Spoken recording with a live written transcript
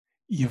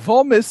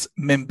Yevomis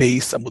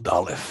Membeis Amud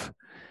Aleph.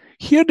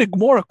 Here the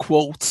Gemara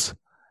quotes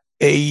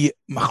a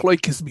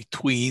machlokes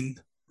between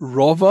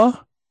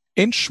Rava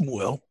and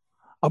Shmuel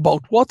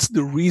about what's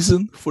the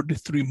reason for the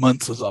 3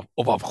 months of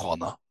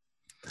Avchana.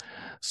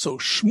 So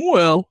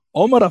Shmuel,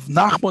 Omar Rav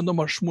Nachman,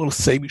 Omar Shmuel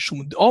say,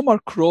 Mishum Omar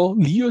Kro,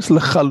 Liyos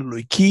Lechal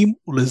Elokim,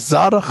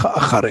 Ulezaracha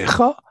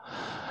Acharecha,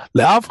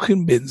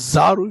 Leavchin ben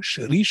Zaru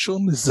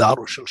Sherishon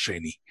Zaru Shel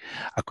Sheni.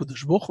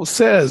 HaKadosh Baruch Hu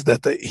says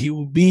that he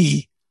will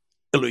be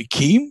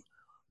Elokim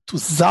to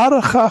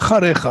Zaracha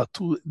Acharecha,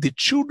 to the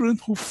children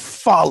who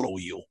follow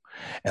you.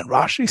 And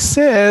Rashi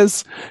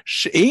says,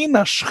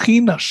 She'ena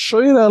Shechina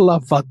Shoira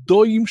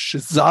Lavadoim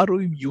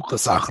Shezaruim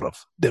Yuchas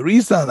Achrav. There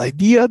is an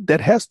idea that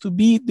has to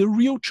be the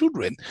real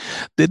children,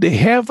 that they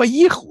have a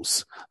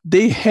yichus,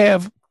 they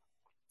have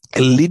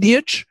a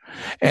lineage,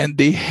 and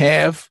they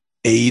have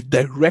a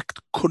direct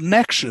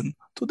connection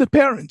to the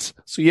parents.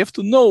 So you have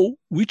to know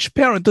which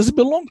parent does it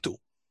belong to.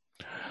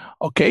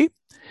 Okay?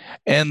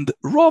 And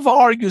Rava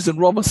argues, and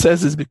Rava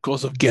says it's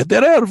because of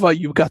Geder Erva,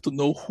 you've got to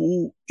know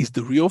who is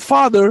the real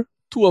father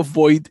to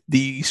avoid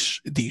the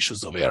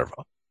issues of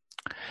Erva.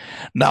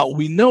 Now,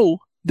 we know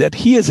that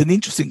he is an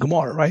interesting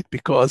Gemara, right?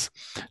 Because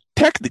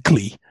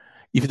technically,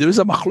 if there is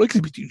a machlokes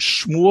between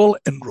Shmuel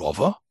and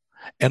Rava,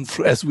 and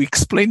as we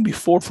explained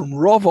before, from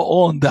Rava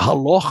on, the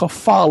halacha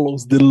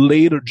follows the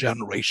later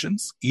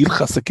generations,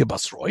 Ilchas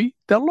Kebasroi,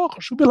 the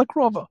halacha should be like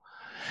Rava.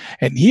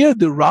 And here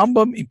the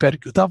Rambam in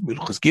Perek Yutav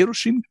Milchos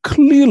Gerushin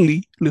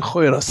clearly,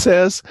 Lechoira,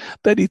 says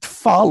that it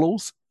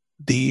follows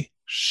the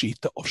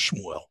Shita of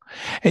Shmuel.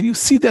 And you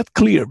see that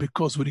clear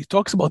because when he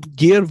talks about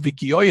Ger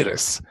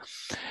V'Gioires,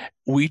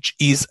 which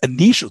is an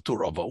issue to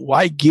Rava,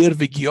 why Ger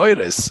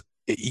V'Gioires?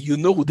 You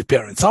know who the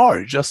parents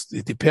are. Just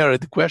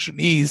the question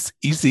is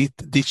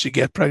it, did she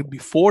get pregnant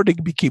before they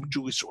became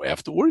Jewish or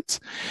afterwards?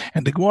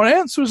 And the Gemara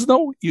answers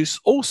no, it's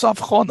also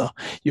Avchana.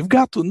 You've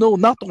got to know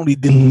not only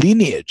the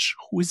lineage,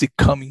 who is it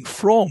coming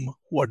from,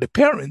 who are the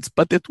parents,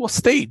 but at what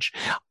stage.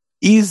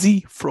 Is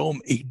he from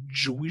a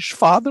Jewish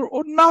father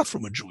or not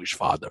from a Jewish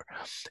father?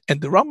 And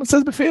the Rambam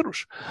says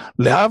beferush,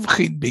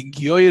 leavchin ben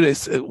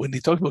Gioires, when he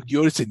talks about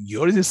Gioires and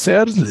Gioires, he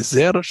says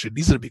lezera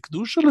shenizar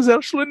b'kedusha,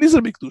 lezera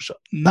shenizar b'kedusha,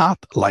 not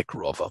like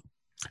Rava.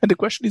 And the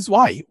question is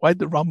why? Why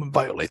the Rambam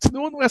violates? No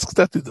one who asks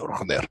that is the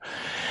Rochaner.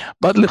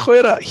 But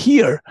lechoira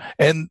here,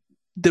 and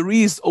there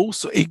is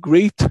also a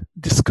great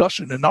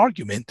discussion and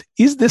argument,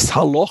 is this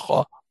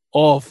halacha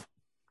of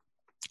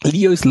the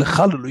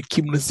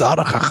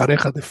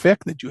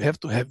fact that you have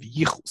to have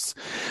yichus,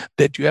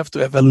 that you have to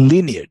have a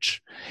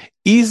lineage,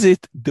 is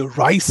it the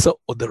Raisa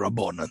or the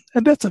Rabbanan?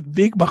 And that's a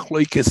big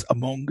machlokes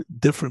among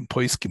different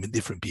poskim and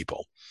different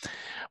people.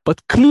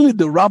 But clearly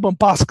the Rambam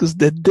passes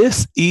that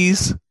this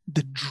is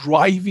the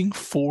driving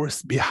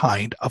force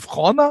behind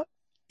Avchana,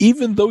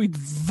 even though it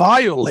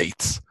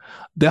violates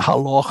the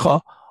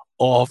halacha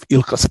of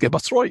Ilchas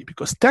Kebasroi,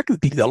 because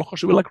technically the halacha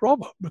should be like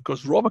Rava,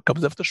 because Rava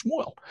comes after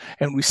Shmuel,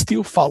 and we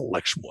still follow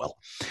like Shmuel.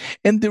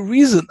 And the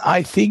reason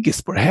I think is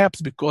perhaps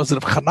because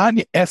Rav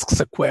Hanania asks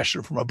a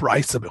question from a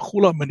Braisa,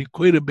 Bechula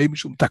menikoire be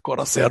mishum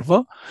takora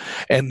serva,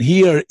 and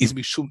here is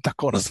mishum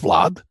takonas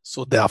vlad.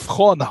 So the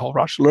Avchana, how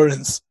Rashi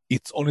learns,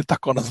 it's only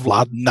takonas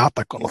vlad, not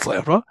takonas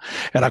serva,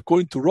 and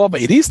according to Rava,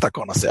 it is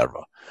takonas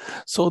serva.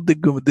 So the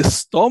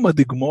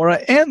Gemara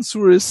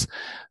answer is,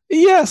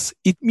 yes,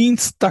 it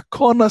means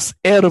takonas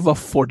erva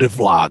for the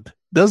vlad.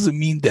 Doesn't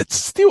mean that's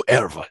still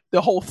erva.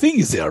 The whole thing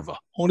is erva.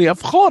 Only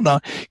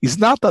Avchana is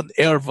not an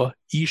erva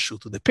issue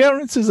to the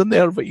parents, it's an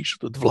erva issue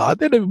to the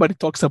vlad. And everybody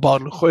talks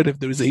about if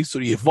there is a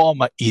history of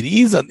Yevama, it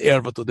is an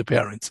erva to the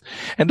parents.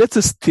 And that's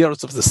a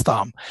stereotype of the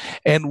stam.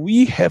 And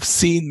we have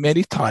seen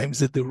many times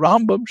that the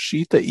Rambam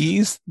Shita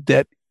is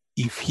that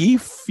if he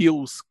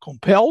feels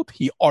compelled,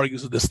 he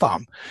argues with the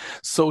stam.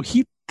 So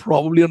he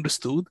probably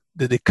understood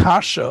that the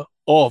kasha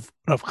of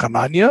Rav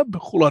Hanania,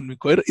 Bechulan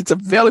Mikoira, it's a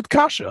valid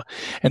kasha.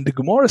 And the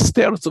Gemara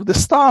status of the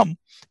stam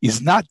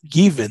is not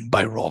given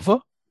by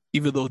Rava,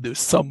 even though there's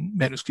some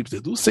manuscripts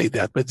that do say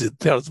that, but it's the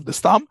teros of the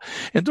stam.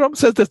 And the Rambam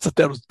says that's a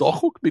teros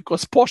dochuk,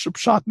 because Poshup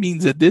Pshat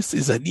means that this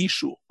is an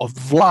issue of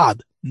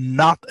Vlad,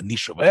 not an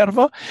issue of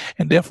Erva,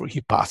 and therefore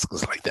he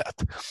passes like that.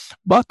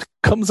 But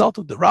comes out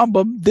of the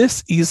Rambam,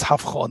 this is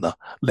Havchona.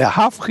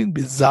 Lehavchin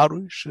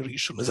bezaru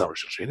sherishon lezaru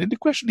shel. And the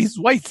question is,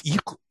 why it's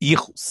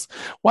yichus?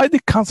 Why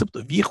the concept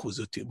of yichus,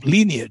 of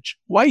lineage?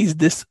 Why is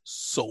this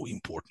so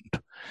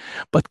important?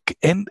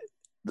 And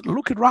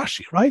look at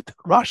Rashi, right?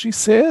 Rashi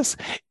says,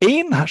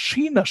 "Ein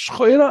hashina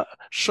shoira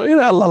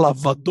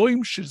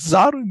lalavadoim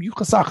shezarim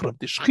yuchas achrav."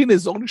 The shechina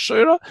is only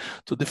shoira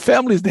to the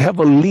families. They have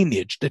a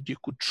lineage that you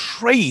could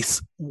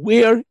trace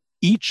where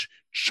each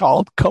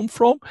child come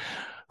from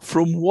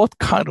what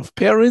kind of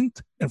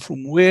parent, and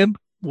from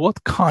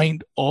what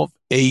kind of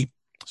a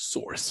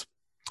source.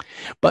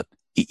 But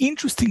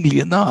interestingly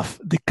enough,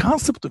 the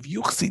concept of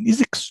yuchsin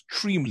is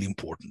extremely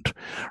important,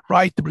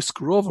 right? The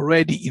Briskerov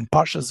already in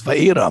Parshas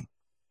Vayera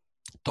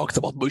talks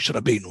about Moshe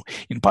Rabbeinu.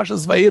 In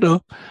Parshas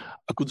Vayera,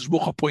 HaKadosh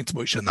Baruch Hu appoints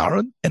Moshe and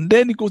Aaron, and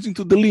then he goes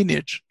into the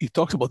lineage. He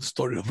talks about the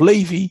story of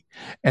Levi,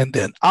 and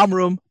then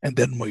Amram, and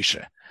then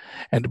Moshe.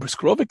 And the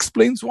Briskerov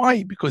explains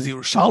why, because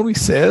Yerushalmi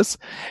says,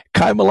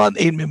 "Kaimalan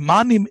ein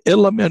memanim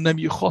ela me'anam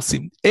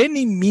yuchosim."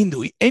 Any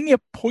minui, any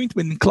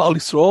appointment in Klal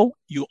Yisrael,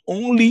 you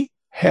only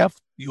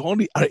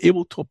are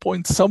able to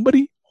appoint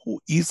somebody who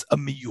is a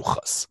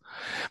miyuchas.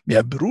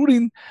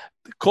 Me'abrurin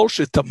kol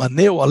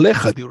shetamaneu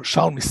alecha, the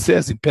Yerushalmi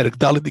says in Perek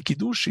Daled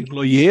Kiddushin,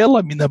 lo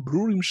yeela min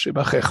abrurim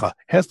shebachecha,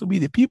 has to be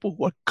the people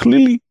who are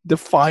clearly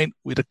defined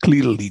with a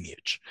clear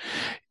lineage.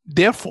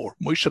 Therefore,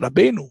 Moshe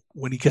Rabbeinu,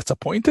 when he gets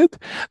appointed,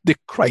 the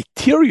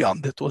criterion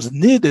that was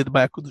needed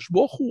by HaKadosh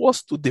Baruch Hu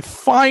was to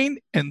define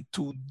and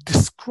to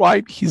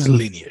describe his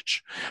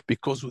lineage.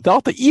 Because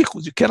without the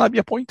Ichus, you cannot be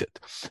appointed.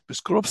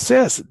 Briskerov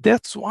says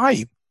that's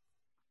why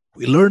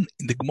we learn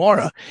in the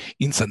Gemara,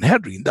 in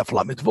Sanhedrin, Daf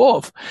Lamed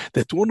Vov,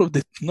 that one of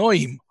the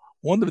Tnoim,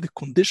 one of the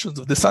conditions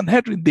of the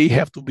Sanhedrin, they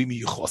have to be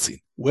miyuchosin.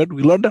 Where do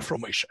we learn that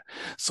from Moshe?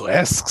 So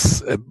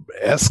asks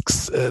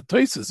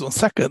Toises, on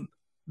second,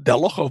 the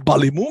halacha of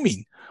Bali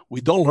Mumin,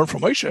 we don't learn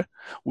from Moshe,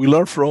 we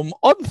learn from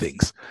other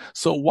things.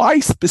 So why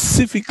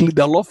specifically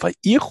the halacha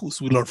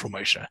Ichus we learn from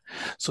Moshe?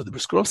 So the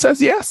Briskerov says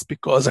yes,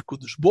 because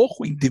HaKadosh Baruch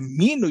Hu in the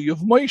minui of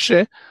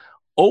Moshe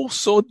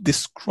also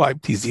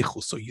described his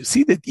Ichus. So you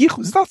see that Ichus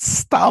is not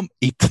stam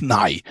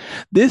itnai.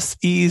 This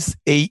is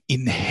a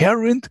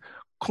inherent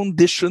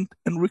condition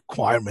and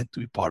requirement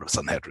to be part of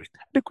Sanhedrin.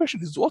 The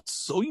question is, what's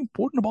so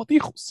important about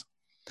Ichus?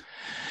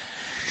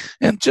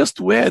 And just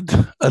to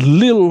add a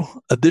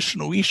little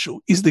additional issue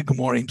is the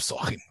Gemara in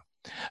Psochim.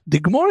 The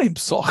Gemara in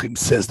Psochim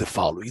says the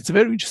following. It's a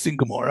very interesting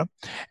Gemara,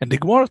 and the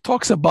Gemara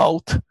talks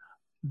about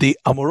the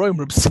Amoraim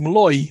Reb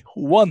Simloi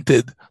who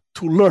wanted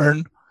to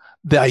learn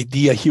the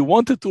idea. He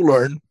wanted to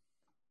learn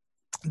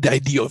the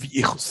idea of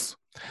Yichus.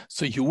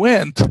 So he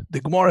went,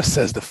 the Gemara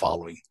says the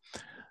following.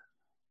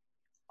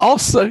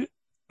 Also,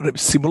 Reb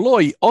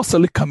Simloi, also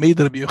Lekamed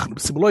Rabbi Yochanan. Reb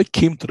Simloi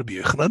came to Rabbi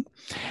Yochanan,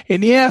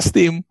 and he asked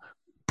him,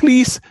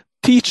 please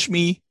teach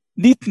me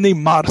Nitnei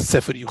Mar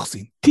Sefer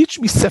Yuchsin. Teach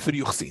me Sefer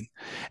Yuchsin.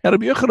 And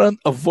Rabbi Yochanan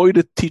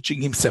avoided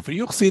teaching him Sefer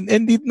Yuchsin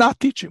and did not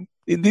teach him.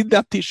 He did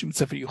not teach him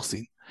Sefer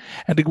Yuchsin.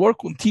 And the Gemara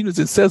continues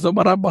and says,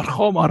 Omar Bar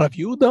Choma Rav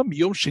Yehuda,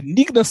 miyom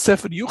shenigna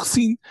Sefer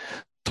Yuchsin,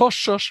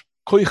 toshash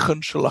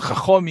koichan shel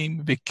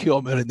hachachomim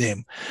v'kiomer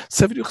enem.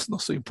 Sefer Yuchsin is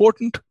not so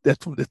important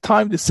that from the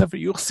time the Sefer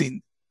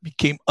Yuchsin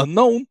became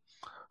unknown,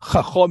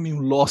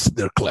 Chachomim lost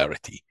their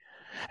clarity.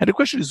 And the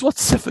question is, what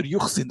Sefer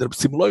Yuchsin that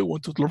Simloi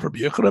wanted to learn from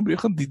Yochanan? Rabbi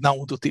Yochanan did not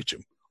want to teach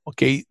him.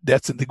 Okay,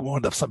 that's in the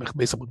Gemara of Samech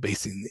Beis Amud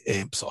Beis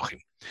in Psochim.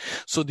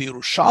 So the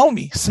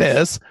Yerushalmi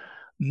says,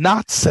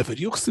 not Sefer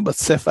Yuchsin, but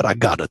Sefer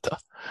Agadata.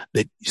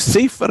 That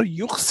Sefer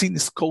Yuchsin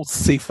is called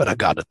Sefer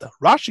Agadata.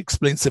 Rashi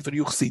explains Sefer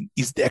Yuchsin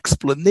is the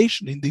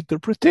explanation in the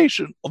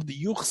interpretation of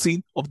the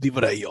Yuchsin of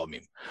Divrei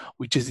Yomim,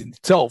 which is in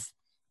itself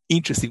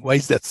interesting. Why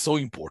is that so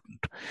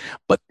important?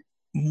 But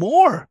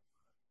more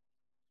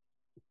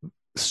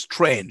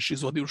strange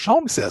is what the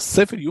Yerushalmi says.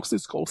 Sefer Yuchsin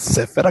is called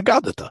Sefer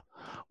Agadata.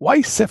 Why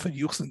is Sefer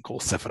Yuchsin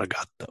called Sefer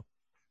Agadata?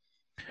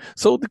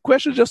 So the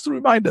question, just to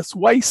remind us,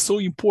 why is so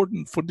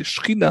important for the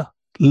Shechina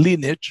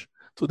lineage,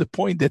 to the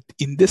point that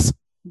in this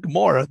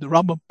Gemara, the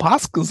Rambam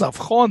paskins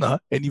Avchona,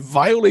 and he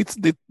violates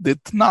the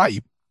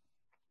Tnai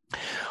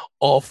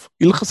of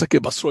Ilchas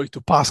Basroi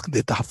to pask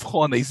that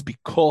Avchona is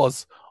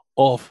because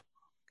of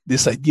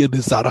this idea, the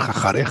Zarach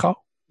Acharecha,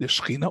 the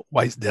Shechina.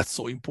 Why is that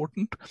so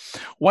important?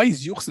 Why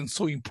is Yuchsin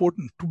so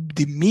important to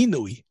the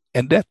Minui?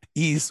 And that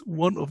is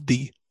one of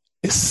the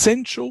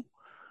essential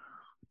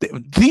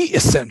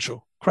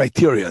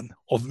criterion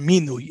of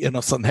Minui and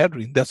of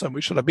Sanhedrin. That's why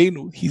Moshe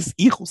Rabbeinu, his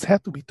Ichus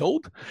had to be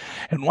told.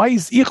 And why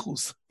is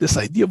Ichus? This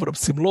idea of Reb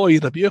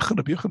Simloi, Rabbi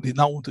Yochanan did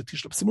not want to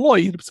teach Reb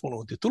Simloi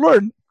wanted to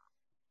learn.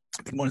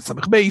 The Gemara in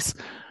Samech Beis,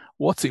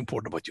 what's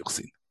important about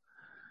Yuchsin?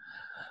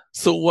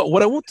 So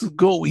what I want to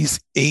go is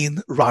in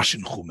Rashi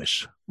and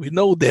Chumash. We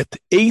know that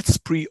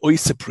Eitz Pri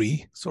Oise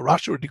Pri, so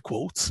Rashi already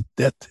quotes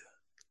that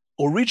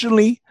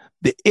originally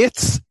the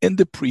Eitz and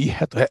the Pri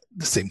had to have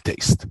the same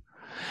taste.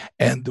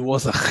 And there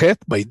was a chet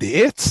by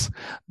the Eitz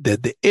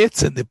that the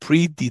Eitz and the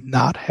Pri did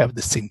not have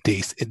the same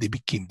taste and they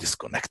became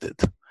disconnected.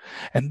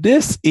 And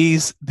this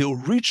is the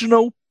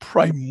original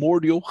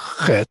primordial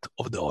chet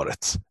of the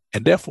Oretz.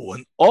 And therefore,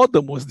 when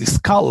Adam was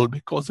discolored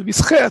because of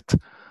his chet,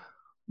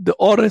 the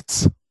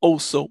Oretz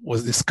also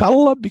was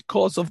discolored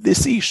because of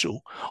this issue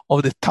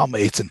of the Tama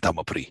Eitz and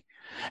Tama Pri.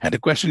 And the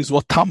question is,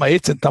 what Tama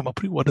Eitz and Tama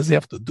Pri, what does it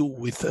have to do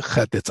with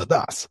Chet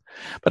Etzadas?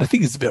 But I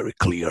think it's very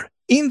clear.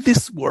 In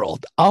this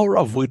world, our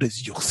avoida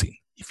is Yuchsin.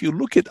 If you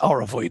look at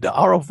our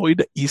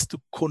avoida is to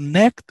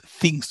connect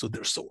things to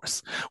their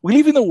source. We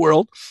live in a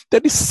world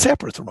that is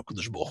separate from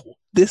HaKadosh Baruch Hu.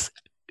 This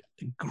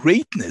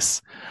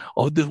greatness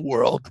of the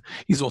world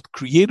is what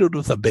created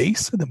with a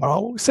base. And the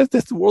Maharal says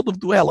that's the world of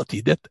duality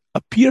that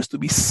appears to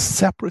be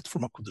separate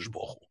from HaKadosh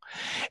Baruch Hu.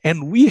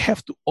 And we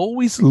have to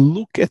always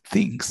look at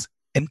things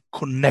and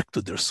connect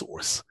to their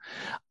source.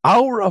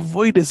 Our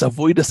avoid is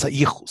avoidas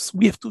haichus.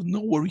 We have to know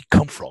where we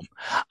come from.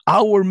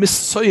 Our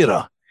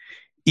mesoira,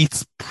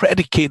 it's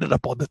predicated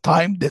upon the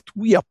time that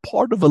we are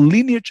part of a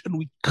lineage and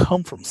we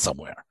come from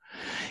somewhere.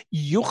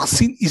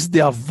 Yuchsin is the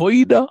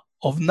avoida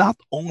of not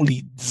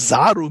only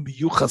Zaru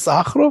Miyuchas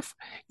Achrov,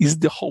 is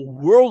the whole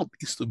world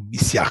is to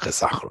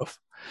Misyachas Achrov.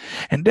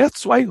 And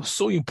that's why it's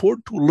so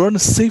important to learn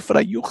Sefer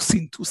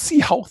HaYuchsin, to see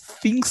how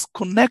things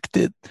connect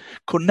to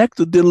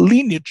the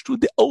lineage, to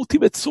the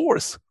ultimate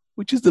source,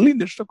 which is the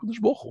lineage of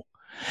HaKadosh Baruch Hu.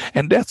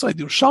 And that's why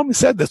the Yerushalmi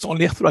said that's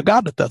only through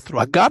Agadata. Through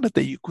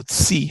Agadata, you could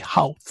see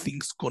how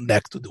things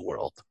connect to the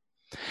world.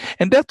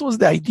 And that was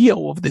the idea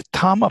of the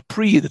Tama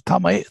Pri, the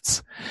Tama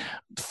Etz.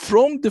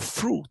 From the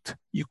fruit,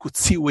 you could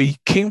see where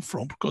it came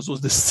from because it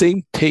was the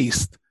same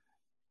taste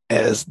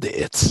as the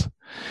Etz.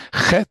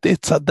 Chet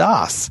Etz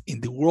Adas,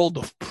 in the world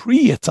of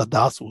pre-Etz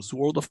Adas, was the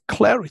world of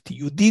clarity.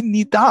 You didn't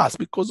need Das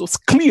because it was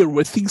clear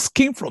where things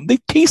came from. They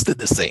tasted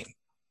the same.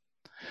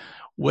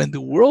 When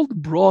the world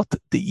brought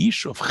the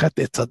issue of Chet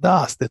Etz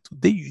Adas, that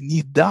today you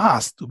need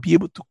Das to be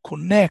able to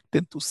connect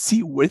and to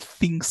see where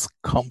things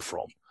come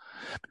from.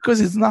 Because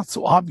it's not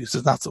so obvious,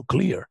 it's not so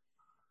clear.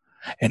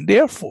 And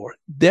therefore,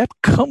 that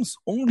comes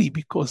only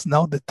because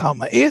now the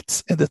Tama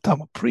Etz and the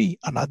Tama Pri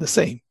are not the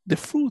same. The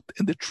fruit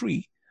and the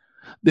tree.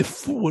 The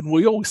fruit, when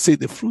we always say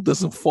the fruit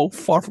doesn't fall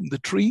far from the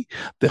tree,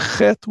 the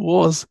chet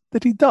was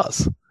that it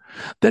does.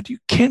 That you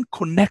can't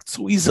connect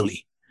so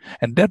easily.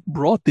 And that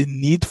brought the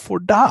need for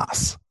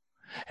das.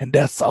 And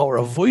that's our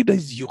avoida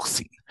is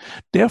yuchsin.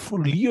 Therefore,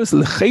 lios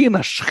lechein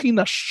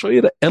shchina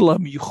shoyre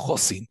elam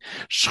yuchosin.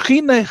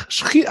 Shchina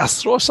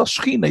asrosa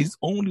shchina is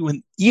only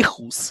when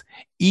ichus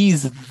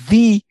is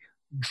the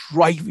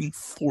driving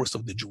force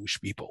of the Jewish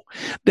people.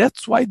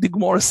 That's why the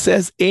Gemara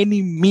says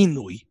any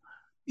minui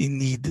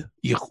need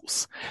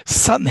Yichus.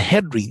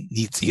 Sanhedrin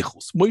needs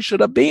Yichus. Moshe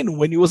Rabbeinu,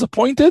 when he was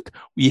appointed,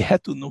 we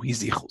had to know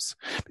his Yichus.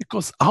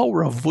 Because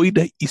our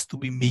avoida is to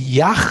be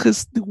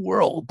meyaches the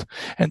world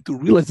and to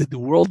realize that the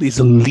world is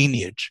a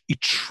lineage.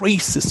 It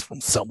traces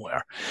from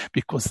somewhere.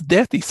 Because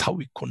that is how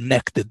we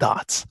connect the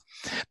dots.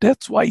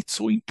 That's why it's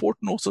so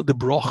important also the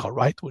bracha,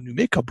 right? When you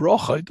make a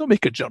bracha, you don't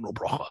make a general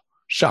bracha.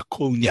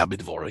 Shakol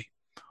nyabidvori.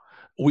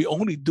 We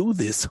only do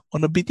this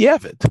on a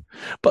b'diavad.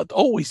 But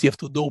always you have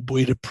to know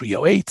Boire Priya.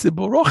 The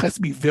bracha has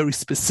to be very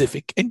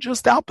specific. And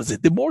just the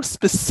opposite. The more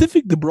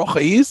specific the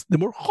bracha is, the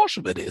more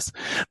choshev it is.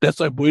 That's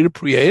why Boire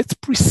Priya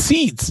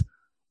precedes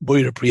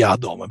Boire Priya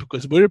Adoma.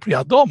 Because Boire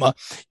Priya Adoma,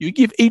 you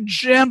give a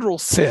general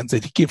sense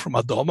that it came from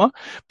Adoma.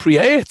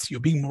 Priya Etz, you're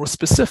being more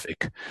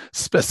specific.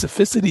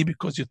 Specificity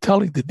because you're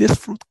telling that this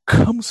fruit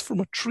comes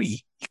from a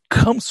tree. It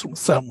comes from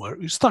somewhere.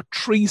 You start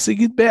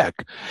tracing it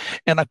back.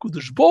 And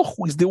HaKadosh Baruch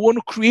Hu is the one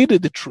who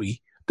created the tree.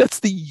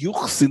 That's the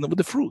yuchsin of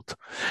the fruit.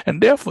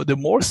 And therefore, the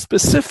more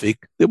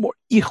specific, the more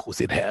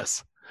ichus it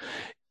has.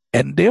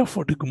 And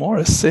therefore, the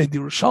Gemara said, the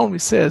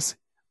Yerushalmi says,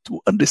 to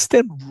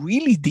understand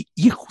really the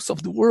ichus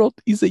of the world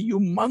is a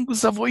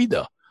humongous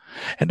avoida.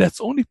 And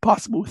that's only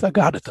possible with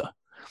Agadata.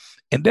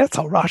 And that's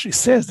how Rashi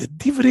says that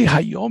Divrei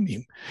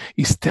Hayomim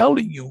is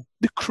telling you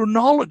the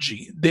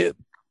chronology,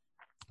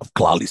 of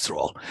Klal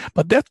Yisrael.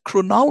 But that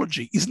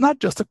chronology is not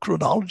just a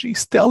chronology,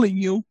 it's telling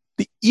you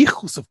the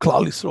ichus of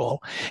Klal Yisrael.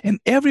 And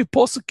every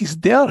posuk is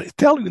there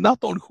telling you not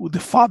only who the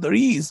Father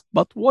is,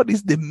 but what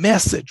is the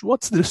message,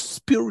 what's the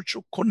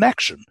spiritual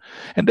connection.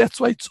 And that's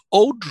why it's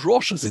all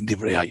droshes in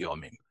Divrei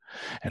Hayomim.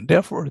 And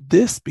therefore,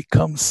 this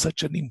becomes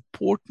such an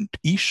important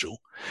issue.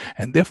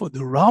 And therefore, the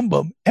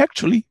Rambam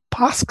actually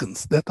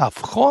paskins that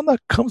Avchona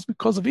comes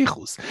because of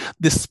ichus,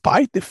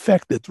 despite the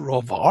fact that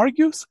Rava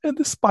argues and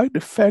despite the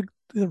fact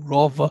the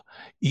Rava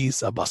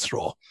is a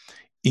Basra.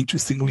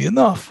 Interestingly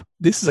enough,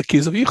 this is a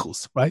case of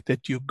Ichus, right?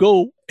 That you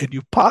go and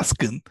you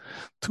paskin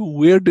to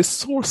where the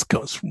source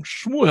comes from,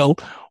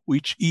 Shmuel,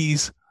 which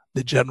is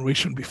the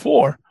generation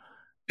before,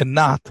 and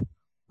not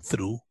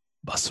through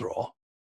Basra.